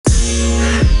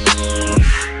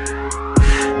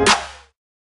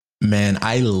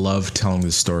I love telling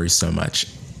this story so much.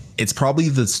 It's probably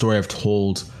the story I've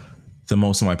told the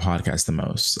most on my podcast the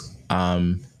most.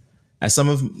 As some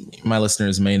of my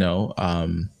listeners may know,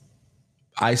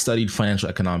 I studied financial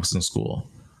economics in school,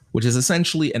 which is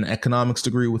essentially an economics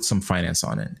degree with some finance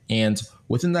on it. And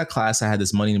within that class, I had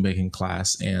this money making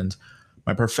class, and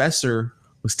my professor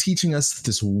was teaching us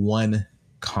this one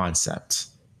concept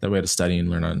that we had to study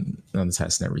and learn on the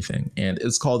test and everything. And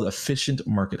it's called the efficient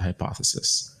market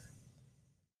hypothesis.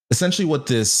 Essentially,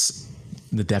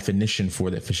 the definition for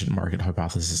the efficient market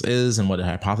hypothesis is, and what it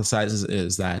hypothesizes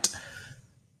is that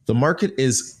the market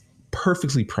is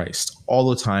perfectly priced all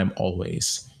the time,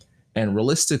 always. And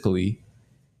realistically,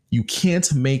 you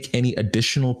can't make any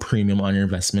additional premium on your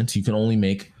investment. You can only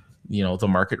make, the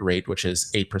market rate, which is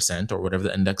 8% or whatever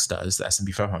the index does, the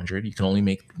S&P 500. You can only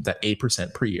make that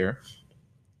 8% per year.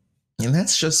 And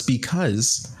that's just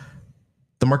because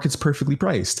the market's perfectly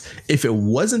priced. If it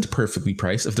wasn't perfectly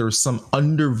priced, if there was some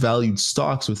undervalued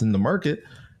stocks within the market,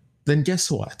 then guess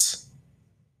what?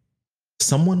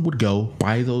 Someone would go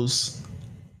buy those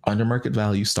under market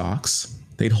value stocks,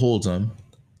 they'd hold them,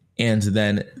 and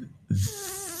then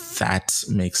that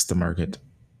makes the market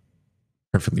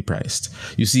perfectly priced.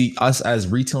 You see, us as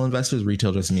retail investors,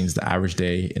 retail just means the average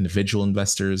day individual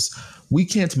investors, we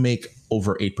can't make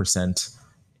over 8%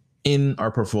 in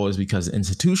our portfolios because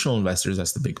institutional investors,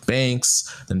 that's the big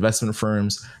banks, the investment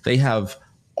firms, they have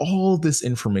all this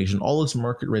information, all this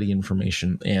market ready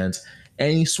information, and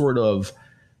any sort of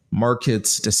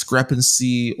market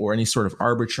discrepancy or any sort of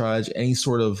arbitrage, any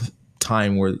sort of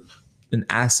time where an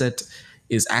asset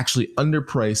is actually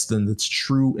underpriced than its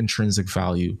true intrinsic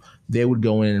value, they would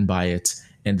go in and buy it,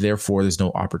 and therefore there's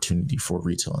no opportunity for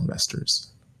retail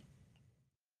investors.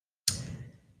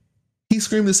 He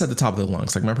screamed this at the top of the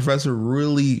lungs. Like, my professor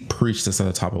really preached this at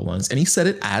the top of the lungs. And he said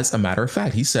it as a matter of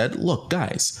fact. He said, look,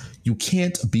 guys, you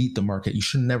can't beat the market. You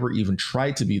should never even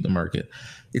try to beat the market.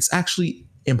 It's actually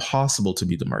impossible to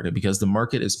beat the market because the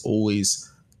market is always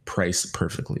priced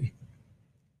perfectly.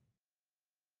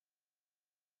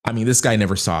 I mean, this guy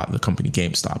never saw the company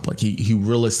GameStop. Like, he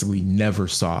realistically never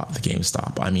saw the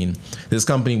GameStop. I mean, this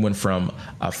company went from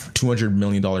a $200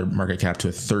 million market cap to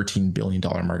a $13 billion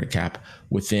market cap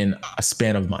within a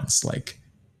span of months. Like,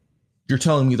 you're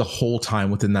telling me the whole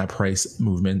time within that price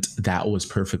movement, that was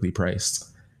perfectly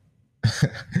priced.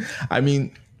 I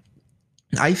mean,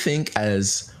 I think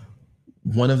as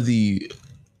one of the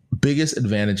biggest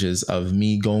advantages of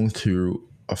me going through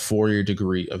a 4-year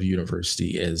degree of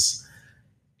university is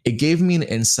it gave me an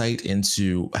insight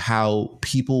into how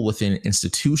people within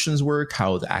institutions work,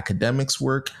 how the academics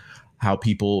work, how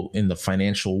people in the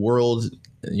financial world,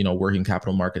 working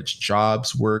capital markets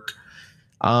jobs work.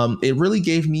 It really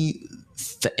gave me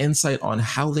the insight on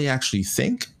how they actually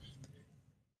think.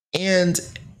 And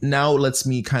now lets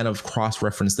me kind of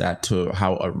cross-reference that to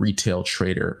how a retail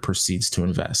trader proceeds to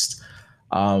invest.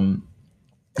 And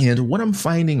what I'm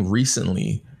finding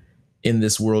recently in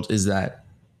this world is that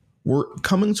we're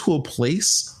coming to a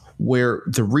place where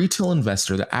the retail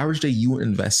investor, the average day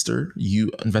investor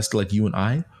like you and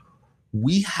I,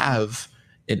 we have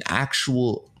an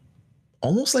actual,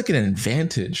 almost like an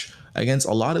advantage against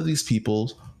a lot of these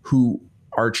people who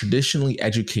are traditionally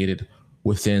educated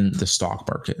within the stock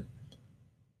market.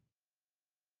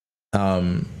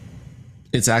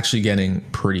 It's actually getting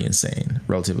pretty insane,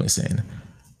 relatively insane.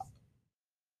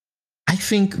 I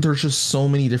think there's just so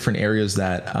many different areas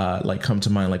that come to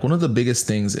mind. Like, one of the biggest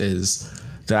things is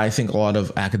that I think a lot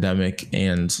of academic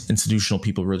and institutional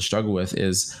people really struggle with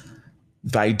is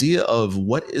the idea of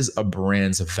what is a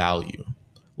brand's value.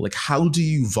 Like, how do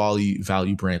you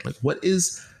value brand? Like, what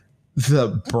is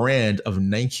the brand of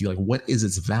Nike? Like, what is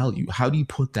its value? How do you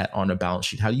put that on a balance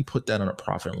sheet? How do you put that on a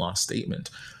profit and loss statement?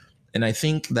 And I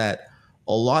think that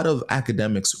a lot of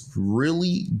academics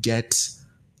really get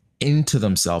into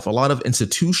themselves. A lot of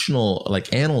institutional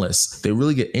analysts, they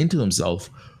really get into themselves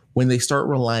when they start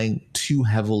relying too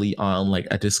heavily on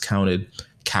a discounted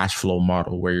cash flow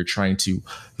model where you're trying to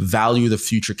value the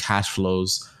future cash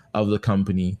flows of the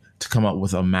company to come up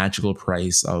with a magical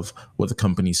price of what the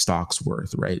company's stock's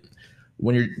worth, right?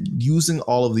 When you're using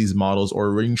all of these models,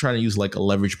 or when you're trying to use a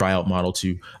leverage buyout model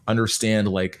to understand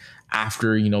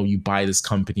after you buy this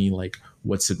company,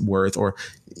 what's it worth, or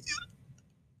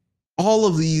all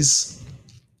of these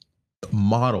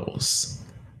models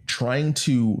trying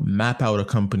to map out a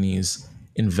company's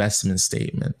investment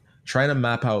statement, trying to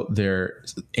map out their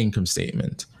income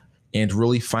statement and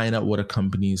really find out what a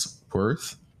company's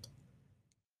worth.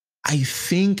 I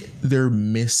think they're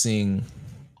missing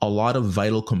a lot of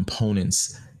vital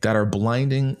components that are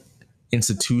blinding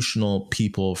institutional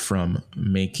people from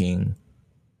making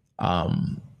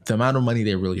the amount of money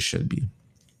they really should be.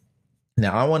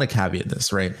 Now, I want to caveat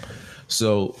this, right?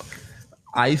 So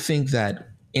I think that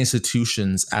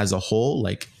institutions as a whole,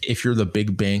 like if you're the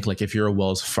big bank, like if you're a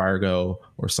Wells Fargo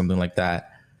or something like that,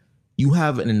 you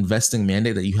have an investing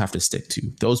mandate that you have to stick to.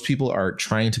 Those people are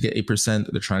trying to get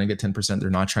 8%, they're trying to get 10%, they're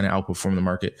not trying to outperform the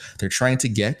market. They're trying to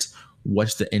get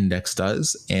what the index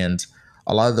does. And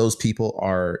a lot of those people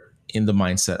are in the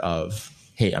mindset of,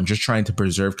 hey, I'm just trying to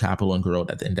preserve capital and grow it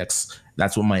at the index.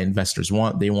 That's what my investors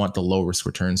want. They want the low risk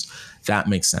returns. That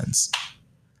makes sense.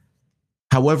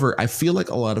 However, I feel like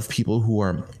a lot of people who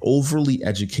are overly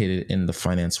educated in the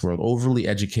finance world, overly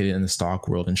educated in the stock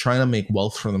world, and trying to make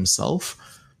wealth for themselves,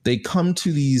 they come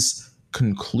to these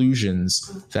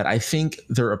conclusions that I think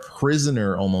they're a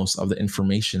prisoner almost of the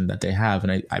information that they have.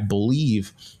 And I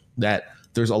believe that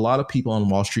there's a lot of people on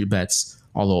Wall Street bets,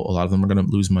 although a lot of them are going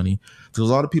to lose money. There's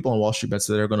a lot of people on Wall Street bets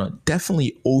that are going to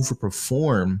definitely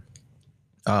overperform,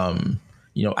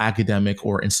 academic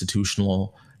or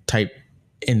institutional type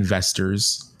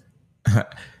investors.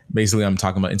 Basically, I'm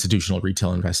talking about institutional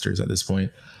retail investors at this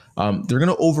point. They're going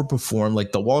to overperform.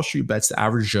 Like the Wall Street bets, the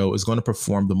average Joe is going to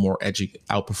outperform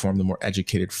the more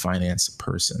educated finance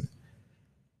person.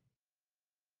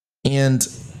 And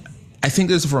I think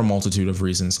this is for a multitude of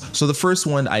reasons. So the first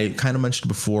one I kind of mentioned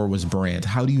before was brand.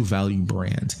 How do you value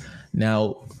brand?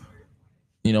 Now,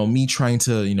 me trying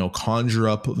to, conjure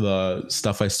up the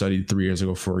stuff I studied 3 years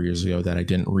ago, 4 years ago that I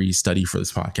didn't re-study for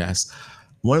this podcast.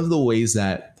 One of the ways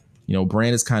that,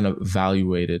 brand is kind of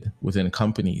evaluated within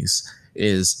companies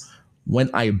is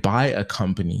when I buy a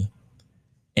company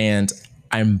and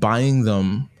I'm buying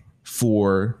them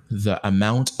for the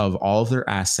amount of all of their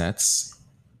assets,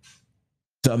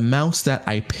 the amounts that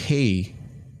I pay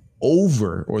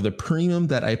over, or the premium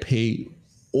that I pay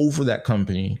over that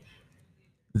company,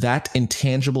 that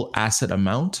intangible asset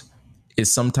amount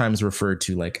is sometimes referred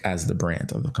to like as the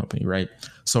brand of the company, right?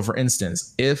 So for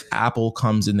instance, if Apple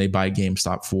comes and they buy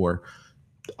GameStop for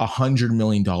 $100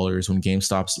 million when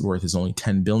GameStop's worth is only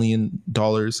 $10 billion,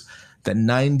 that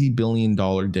 $90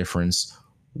 billion difference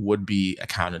would be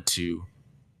accounted to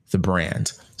the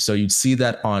brand. So you'd see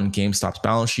that on GameStop's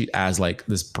balance sheet as like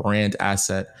this brand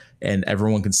asset, and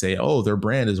everyone can say, oh, their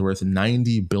brand is worth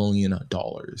 $90 billion.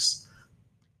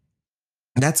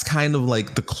 That's kind of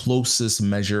like the closest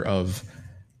measure of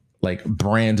like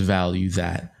brand value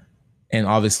that, and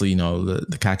obviously,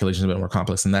 the calculation is a bit more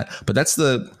complex than that, but that's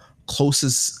the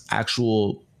closest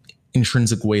actual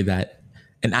intrinsic way that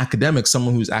an academic,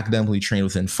 someone who's academically trained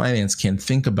within finance, can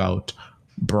think about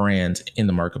brand in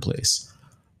the marketplace.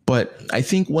 But I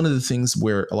think one of the things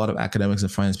where a lot of academics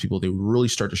and finance people, they really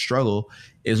start to struggle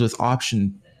is with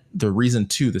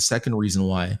the second reason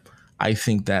why I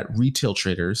think that retail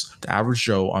traders, the average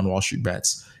Joe on Wall Street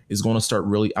bets, is going to start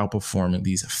really outperforming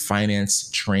these finance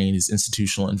trained, these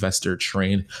institutional investor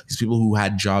trained, these people who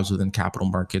had jobs within capital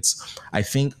markets. I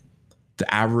think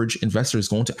the average investor is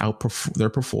going to outperform, their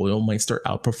portfolio might start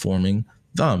outperforming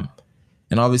them.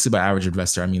 And obviously by average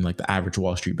investor, I mean like the average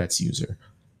Wall Street bets user.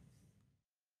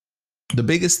 The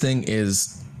biggest thing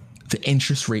is the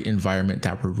interest rate environment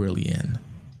that we're really in.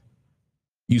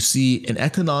 You see, in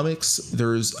economics,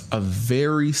 there's a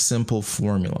very simple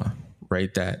formula,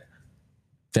 right, that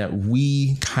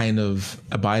we kind of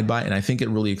abide by, and I think it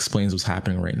really explains what's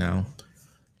happening right now.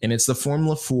 And it's the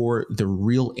formula for the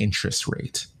real interest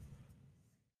rate.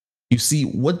 You see,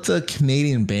 what the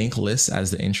Canadian bank lists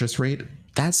as the interest rate,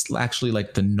 that's actually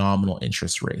like the nominal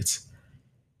interest rate.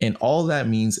 And all that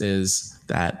means is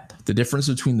that the difference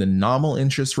between the nominal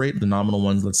interest rate, the nominal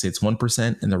ones, let's say it's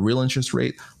 1%, and the real interest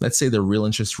rate, let's say the real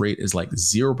interest rate is like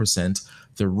 0%.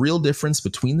 The real difference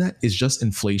between that is just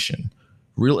inflation.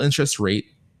 Real interest rate,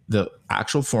 the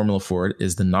actual formula for it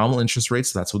is the nominal interest rate.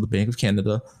 So that's what the Bank of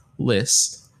Canada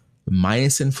lists,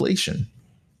 minus inflation.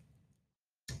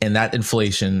 And that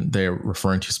inflation they're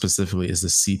referring to specifically is the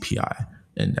CPI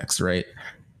index, right?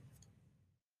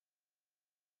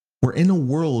 We're in a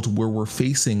world where we're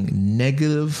facing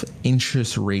negative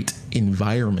interest rate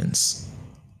environments.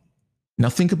 Now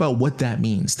think about what that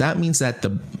means. That means that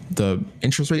the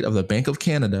interest rate of the Bank of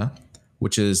Canada,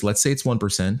 which is, let's say it's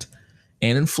 1%,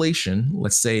 and inflation,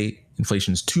 let's say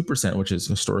inflation is 2%, which is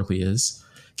historically is,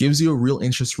 gives you a real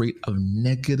interest rate of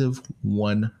negative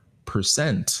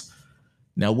 1%.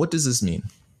 Now, what does this mean?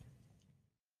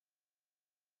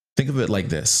 Think of it like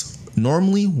this.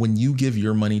 Normally, when you give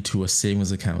your money to a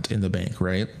savings account in the bank,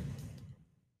 right,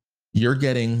 you're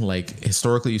getting like,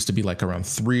 historically used to be like around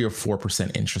 3 or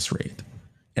 4% interest rate.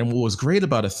 And what was great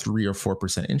about a 3 or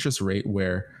 4% interest rate,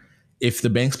 where if the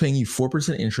bank's paying you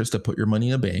 4% interest to put your money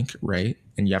in a bank, right,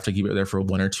 and you have to keep it there for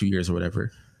 1 or 2 years or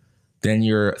whatever, Then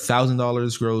your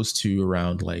 $1,000 grows to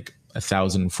around like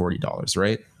 $1,040,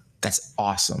 right? That's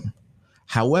awesome.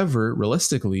 However,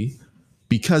 realistically,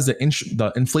 because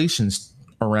the inflation's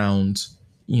around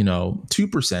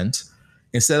 2%,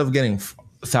 instead of getting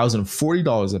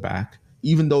 $1,040 back,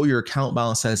 even though your account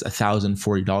balance says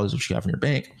 $1,040 which you have in your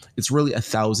bank, it's really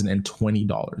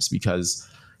 $1,020 because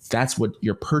that's what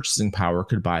your purchasing power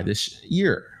could buy this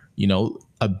year.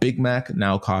 A Big Mac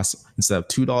now costs, instead of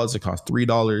 $2, it costs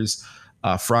 $3.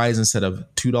 Fries, instead of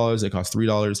 $2, it costs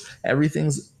 $3.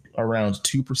 Everything's around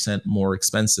 2% more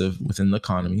expensive within the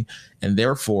economy, and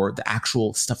therefore the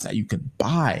actual stuff that you can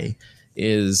buy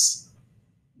is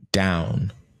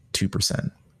down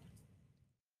 2%.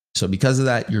 So because of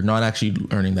that, you're not actually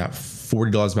earning that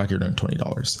 $40 back, you're earning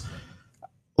 $20.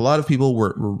 A lot of people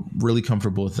were really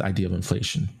comfortable with the idea of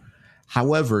inflation.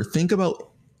 However, think about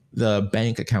the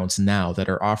bank accounts now that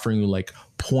are offering you like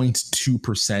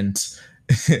 0.2%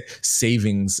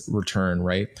 savings return,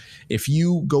 right? If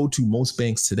you go to most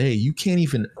banks today, you can't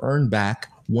even earn back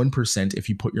 1% if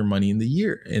you put your money in the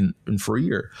year in for a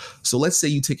year. So let's say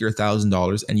you take your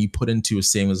 $1,000 and you put into a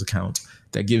savings account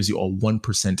that gives you a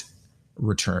 1%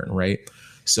 return, right?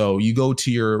 So you go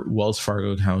to your Wells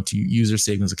Fargo account, you use your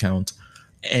savings account,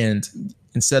 and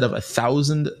instead of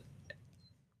 $1,000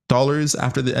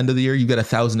 after the end of the year, you get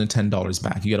 $1,010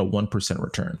 back. You get a 1%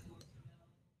 return.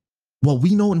 Well,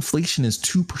 we know inflation is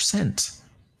 2%.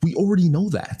 We already know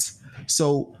that.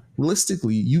 So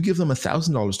realistically, you give them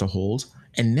 $1,000 to hold,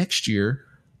 and next year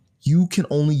you can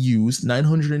only use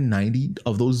 990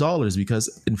 of those dollars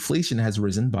because inflation has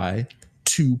risen by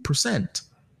 2%.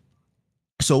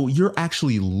 So you're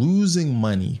actually losing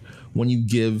money when you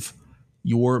give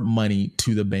your money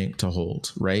to the bank to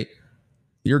hold, right?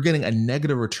 You're getting a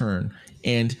negative return.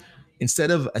 And instead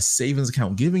of a savings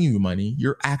account giving you money,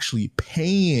 you're actually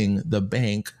paying the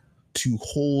bank to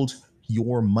hold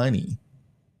your money,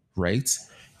 right?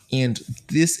 And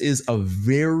this is a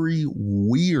very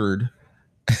weird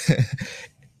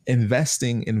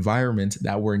investing environment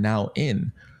that we're now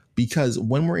in, because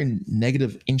when we're in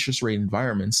negative interest rate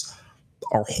environments,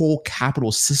 our whole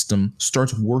capital system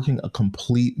starts working a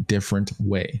complete different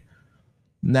way.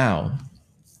 Now,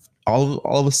 all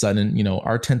of a sudden,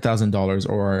 our $10,000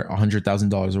 or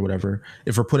 $100,000 or whatever,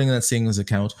 if we're putting in that savings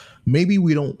account, maybe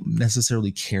we don't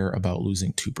necessarily care about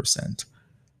losing 2%.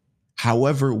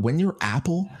 However, when you're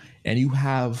Apple and you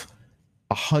have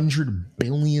 $100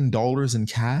 billion in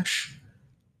cash,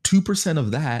 2%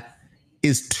 of that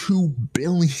is $2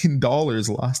 billion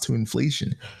lost to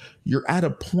inflation. You're at a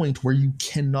point where you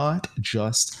cannot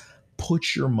just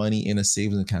put your money in a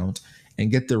savings account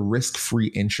and get the risk-free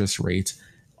interest rate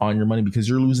on your money, because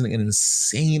you're losing an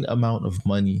insane amount of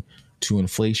money to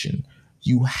inflation.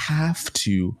 You have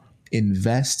to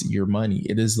invest your money.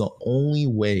 It is the only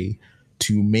way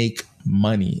to make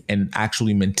money and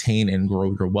actually maintain and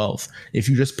grow your wealth. If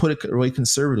you just put it away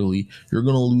conservatively, you're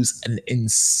going to lose an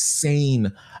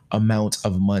insane amount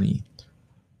of money.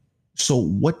 So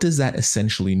what does that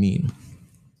essentially mean?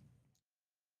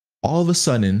 All of a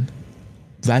sudden,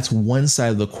 that's one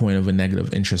side of the coin of a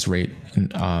negative interest rate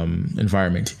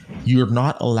environment. You're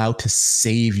not allowed to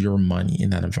save your money in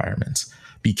that environment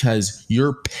because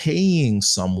you're paying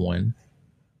someone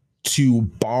to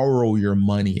borrow your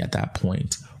money at that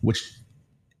point, which,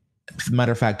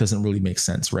 matter of fact, doesn't really make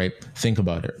sense, right? Think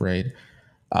about it, right?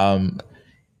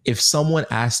 If someone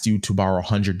asked you to borrow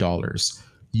 $100,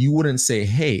 you wouldn't say,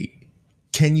 hey,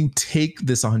 can you take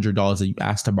this $100 that you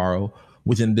asked to borrow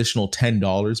with an additional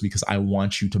 $10 because I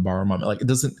want you to borrow my money? Like, it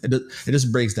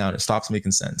just breaks down. It stops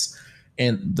making sense.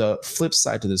 And the flip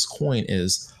side to this coin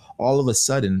is, all of a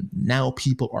sudden now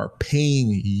people are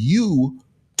paying you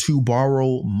to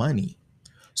borrow money.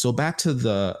 So back to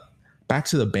the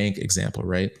bank example,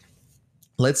 right?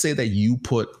 Let's say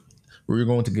that we're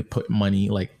going to put money,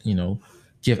 like,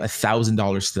 give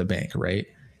 $1,000 to the bank, right?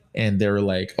 And they're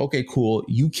like, okay, cool,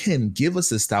 you can give us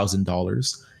this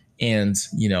 $1,000, and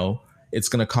it's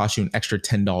going to cost you an extra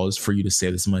 $10 for you to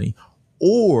save this money.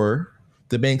 Or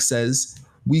the bank says,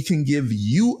 we can give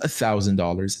you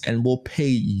 $1,000 and we'll pay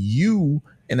you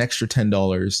an extra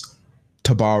 $10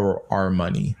 to borrow our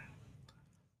money.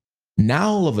 Now,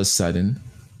 all of a sudden,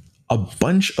 a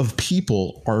bunch of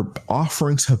people are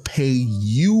offering to pay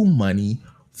you money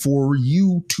for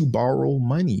you to borrow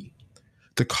money.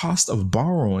 The cost of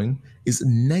borrowing is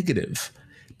negative.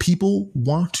 People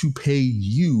want to pay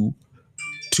you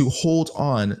to hold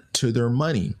on to their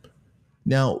money.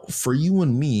 Now, for you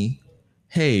and me,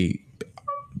 hey,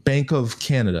 Bank of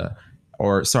Canada,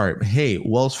 hey,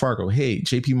 Wells Fargo, hey,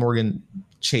 JP Morgan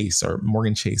Chase or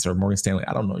Morgan Stanley,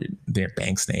 I don't know their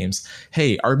bank's names.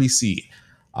 Hey, RBC,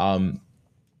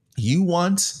 You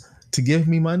want to give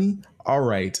me money? All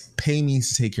right, pay me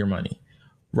to take your money.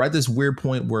 We're at this weird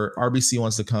point where RBC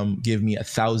wants to come give me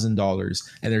 $1,000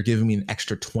 and they're giving me an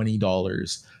extra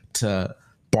 $20 to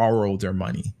borrow their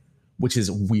money, which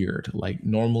is weird. Like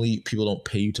normally people don't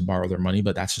pay you to borrow their money,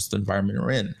 but that's just the environment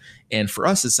we're in. And for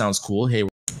us, it sounds cool. Hey,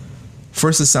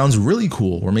 first, it sounds really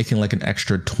cool. We're making like an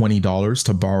extra $20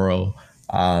 to borrow,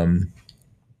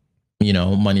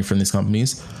 money from these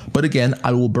companies. But again,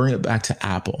 I will bring it back to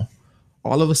Apple.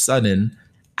 All of a sudden,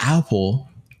 Apple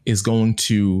is going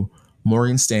to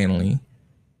Morgan Stanley,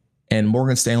 and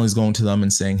Morgan Stanley is going to them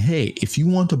and saying, hey, if you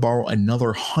want to borrow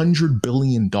another $100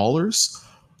 billion,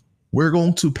 we're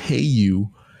going to pay you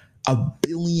 $1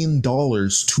 billion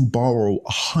to borrow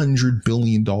 $100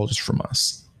 billion from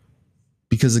us.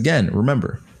 Because again,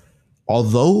 remember,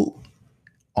 although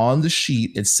on the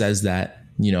sheet it says that,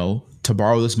 to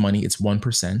borrow this money, it's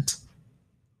 1%,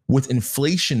 with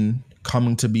inflation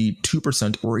coming to be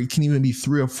 2%, or it can even be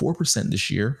 3 or 4%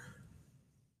 this year,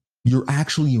 you're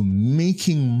actually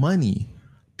making money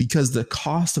because the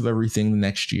cost of everything the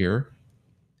next year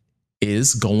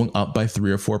is going up by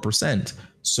 3 or 4%.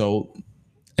 So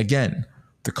again,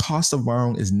 the cost of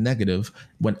borrowing is negative.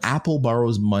 When Apple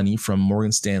borrows money from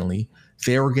Morgan Stanley,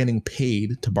 they are getting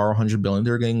paid to borrow $100 billion.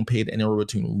 They're getting paid anywhere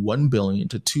between $1 billion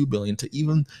to $2 billion to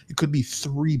even, it could be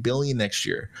 $3 billion next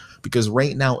year. Because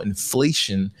right now,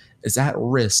 inflation is at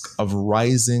risk of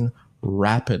rising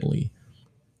rapidly.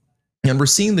 And we're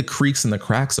seeing the creaks and the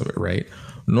cracks of it, right?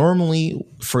 Normally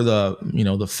for the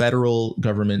federal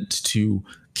government to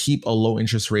keep a low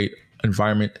interest rate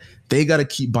environment, they got to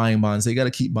keep buying bonds. They got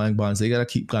to keep buying bonds. They got to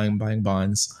keep buying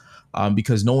bonds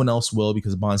because no one else will,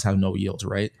 because bonds have no yield,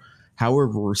 right?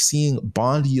 However, we're seeing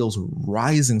bond yields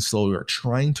rising slowly, or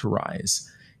trying to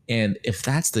rise. And if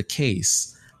that's the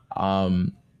case,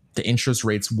 the interest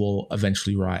rates will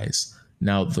eventually rise.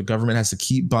 Now, the government has to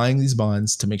keep buying these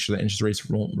bonds to make sure that interest rates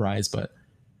won't rise. But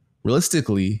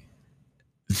realistically,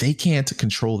 they can't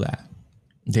control that.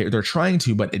 They're trying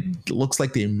to, but it looks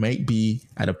like they might be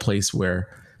at a place where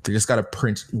they just got to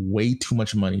print way too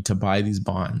much money to buy these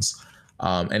bonds.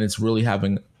 And it's really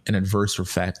having an adverse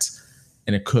effect,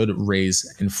 and it could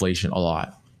raise inflation a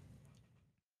lot.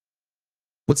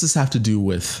 What's this have to do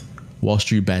with Wall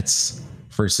Street bets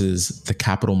versus the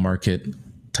capital market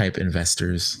type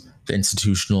investors, the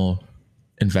institutional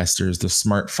investors, the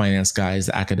smart finance guys,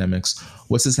 the academics?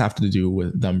 What's this have to do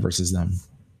with them versus them?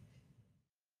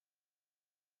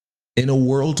 In a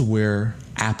world where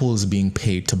Apple is being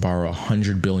paid to borrow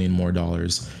 $100 billion more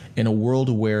dollars, in a world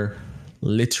where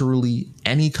literally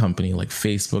any company like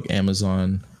Facebook,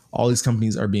 Amazon, all these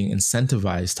companies are being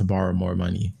incentivized to borrow more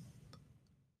money,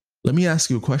 let me ask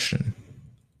you a question.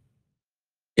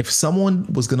 If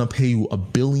someone was going to pay you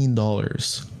 $1 billion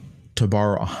to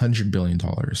borrow $100 billion,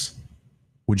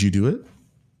 would you do it?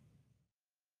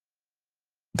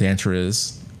 The answer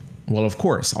is, well, of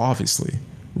course, obviously,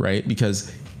 right?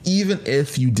 Because even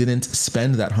if you didn't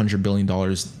spend that $100 billion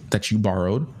that you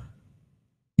borrowed,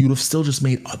 you'd have still just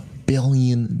made $1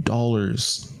 billion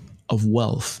of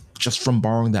wealth just from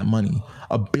borrowing that money.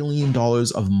 $1 billion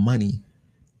of money,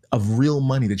 of real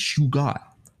money that you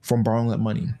got from borrowing that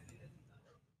money.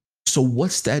 So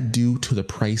what's that do to the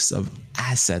price of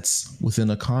assets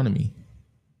within an economy?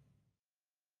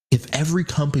 If every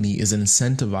company is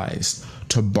incentivized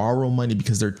to borrow money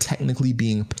because they're technically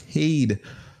being paid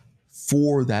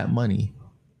for that money,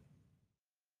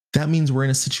 that means we're in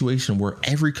a situation where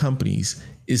every company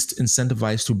is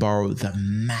incentivized to borrow the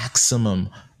maximum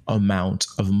amount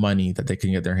of money that they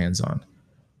can get their hands on.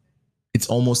 It's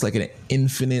almost like an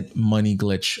infinite money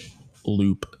glitch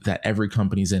loop that every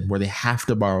company's in, where they have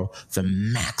to borrow the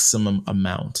maximum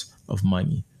amount of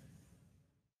money.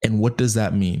 And what does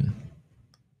that mean?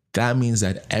 That means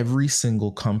that every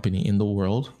single company in the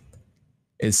world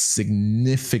is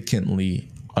significantly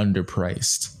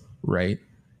underpriced, right?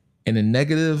 In a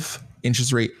negative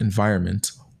interest rate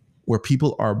environment where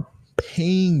people are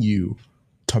paying you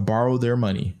to borrow their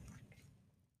money,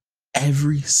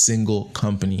 every single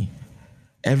company,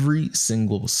 every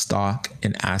single stock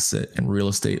and asset and real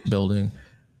estate building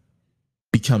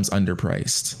becomes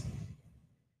underpriced.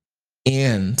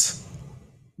 And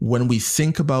when we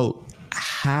think about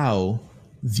how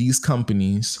these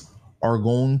companies are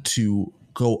going to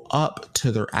go up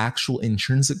to their actual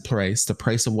intrinsic price, the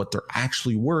price of what they're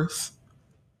actually worth,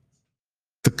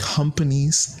 the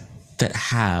companies that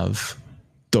have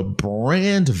the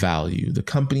brand value, the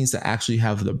companies that actually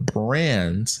have the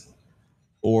brand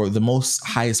or the most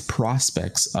highest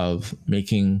prospects of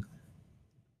making,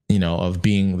 of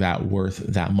being that worth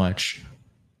that much,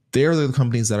 They're the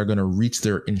companies that are going to reach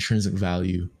their intrinsic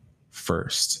value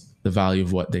first, the value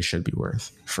of what they should be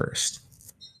worth first.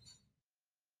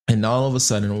 And now all of a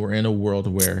sudden, we're in a world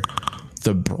where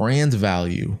the brand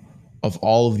value of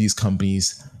all of these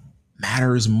companies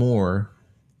matters more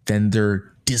than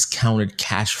their discounted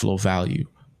cash flow value.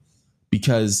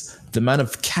 Because the amount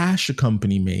of cash a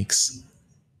company makes,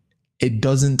 it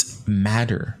doesn't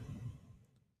matter.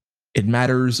 It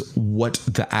matters what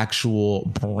the actual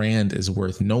brand is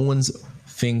worth. No one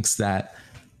thinks that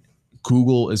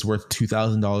Google is worth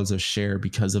 $2,000 a share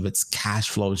because of its cash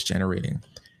flow it's generating.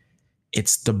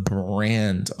 It's the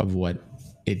brand of what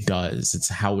it does. It's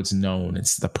how it's known.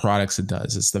 It's the products it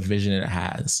does. It's the vision it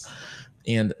has.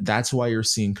 And that's why you're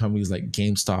seeing companies like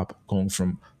GameStop going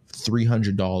from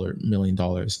 $300 million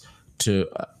to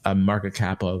a market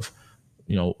cap of,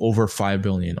 over 5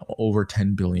 billion, over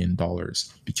 $10 billion,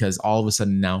 because all of a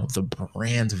sudden now the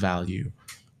brand value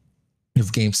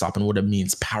of GameStop and what it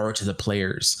means, power to the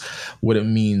players, what it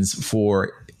means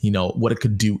for, what it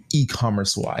could do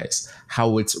e-commerce wise,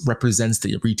 how it represents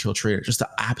the retail trader, just the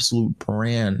absolute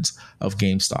brand of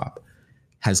GameStop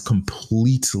has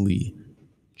completely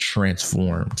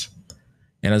transformed.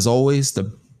 And as always,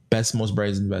 the best, most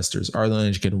brightest investors are the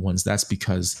uneducated ones. That's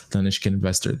because the uneducated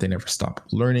investor, they never stop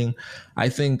learning. I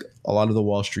think a lot of the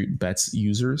Wall Street Bets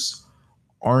users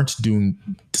aren't doing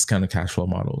discounted cash flow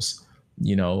models.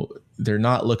 They're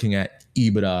not looking at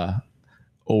EBITDA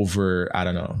over, I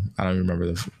don't even remember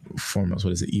the formulas.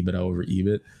 What is it? EBITDA over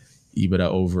EBIT, EBITDA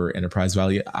over enterprise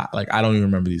value. I don't even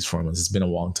remember these formulas. It's been a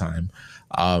long time.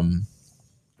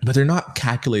 But they're not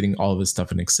calculating all of this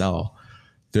stuff in Excel.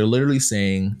 They're literally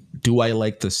saying, do I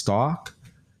like the stock?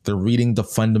 They're reading the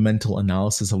fundamental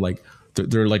analysis of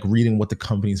they're like reading what the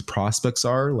company's prospects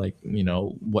are,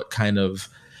 what kind of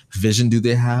vision do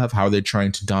they have? How are they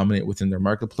trying to dominate within their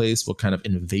marketplace? What kind of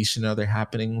innovation are they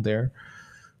happening there?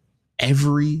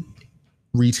 Every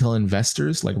retail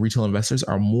investors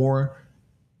are more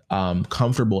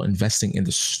comfortable investing in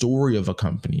the story of a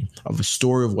company, of a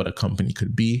story of what a company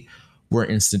could be. Where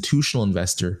an institutional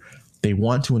investor, they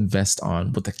want to invest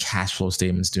on what the cash flow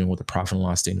statement's doing, what the profit and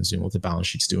loss statement's doing, what the balance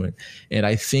sheet's doing. And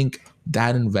I think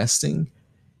that investing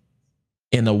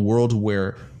in a world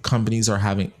where companies are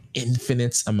having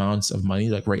infinite amounts of money,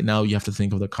 like right now, you have to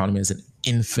think of the economy as an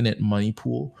infinite money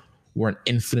pool, where an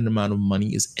infinite amount of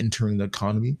money is entering the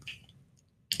economy.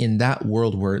 In that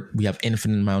world where we have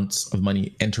infinite amounts of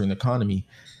money entering the economy,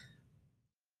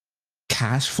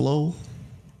 cash flow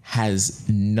has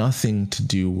nothing to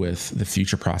do with the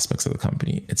future prospects of the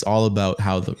company. It's all about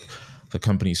how the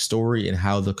company's story and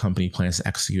how the company plans to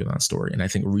execute on that story. And I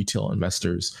think retail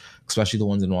investors, especially the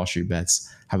ones in Wall Street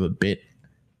Bets, have a bit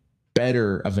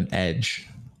better of an edge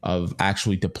of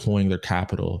actually deploying their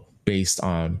capital based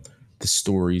on the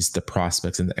stories, the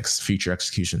prospects, and the future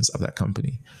executions of that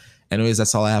company. Anyways,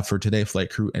 that's all I have for today, Flight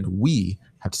Crew, and we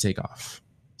have to take off.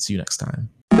 See you next time.